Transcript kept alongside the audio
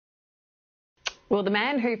Well, the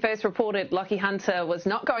man who first reported Lachie Hunter was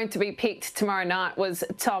not going to be picked tomorrow night was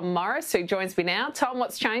Tom Morris, who joins me now. Tom,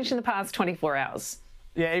 what's changed in the past 24 hours?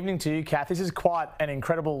 Yeah, evening to you, Kath. This is quite an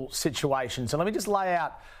incredible situation. So let me just lay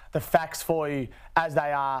out the facts for you as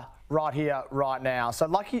they are right here, right now. So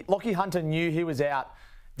Lachie Hunter knew he was out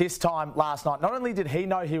this time last night. Not only did he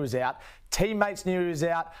know he was out, teammates knew he was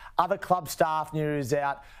out, other club staff knew he was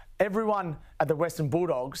out. Everyone at the Western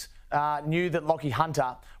Bulldogs knew that Lachie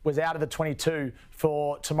Hunter was out of the 22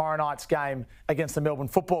 for tomorrow night's game against the Melbourne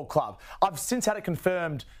Football Club. I've since had it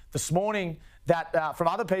confirmed this morning that from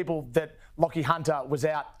other people that Lachie Hunter was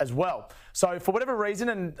out as well. So for whatever reason,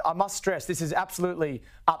 and I must stress, this is absolutely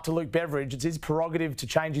up to Luke Beveridge. It's his prerogative to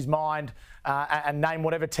change his mind and name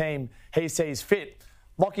whatever team he sees fit.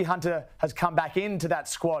 Lachie Hunter has come back into that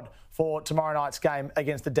squad for tomorrow night's game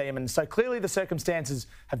against the Demons. So clearly the circumstances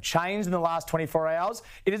have changed in the last 24 hours.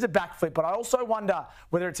 It is a backflip, but I also wonder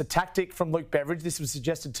whether it's a tactic from Luke Beveridge. This was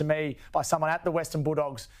suggested to me by someone at the Western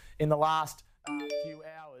Bulldogs in the last few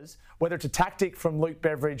hours, whether it's a tactic from Luke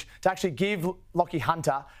Beveridge to actually give Lachie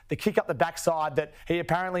Hunter the kick up the backside that he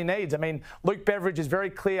apparently needs. I mean, Luke Beveridge is very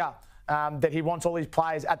clear that he wants all these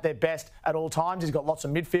players at their best at all times. He's got lots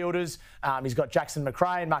of midfielders. He's got Jackson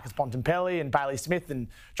McRae and Marcus Bontempelli and Bailey Smith and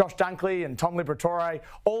Josh Dunkley and Tom Liberatore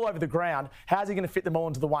all over the ground. How's he going to fit them all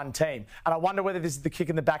into the one team? And I wonder whether this is the kick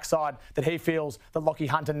in the backside that he feels that Lachie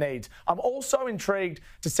Hunter needs. I'm also intrigued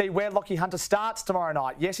to see where Lachie Hunter starts tomorrow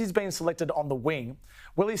night. Yes, he's been selected on the wing.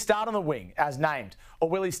 Will he start on the wing as named? Or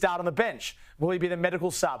will he start on the bench? Will he be the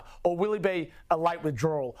medical sub? Or will he be a late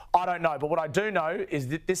withdrawal? I don't know. But what I do know is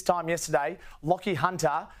that this time yesterday, Lachie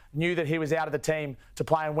Hunter knew that he was out of the team to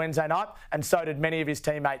play on Wednesday night, and so did many of his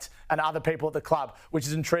teammates and other people at the club, which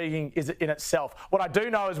is intriguing in itself. What I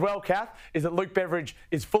do know as well, Kath, is that Luke Beveridge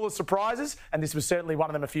is full of surprises, and this was certainly one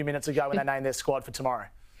of them a few minutes ago when they named their squad for tomorrow.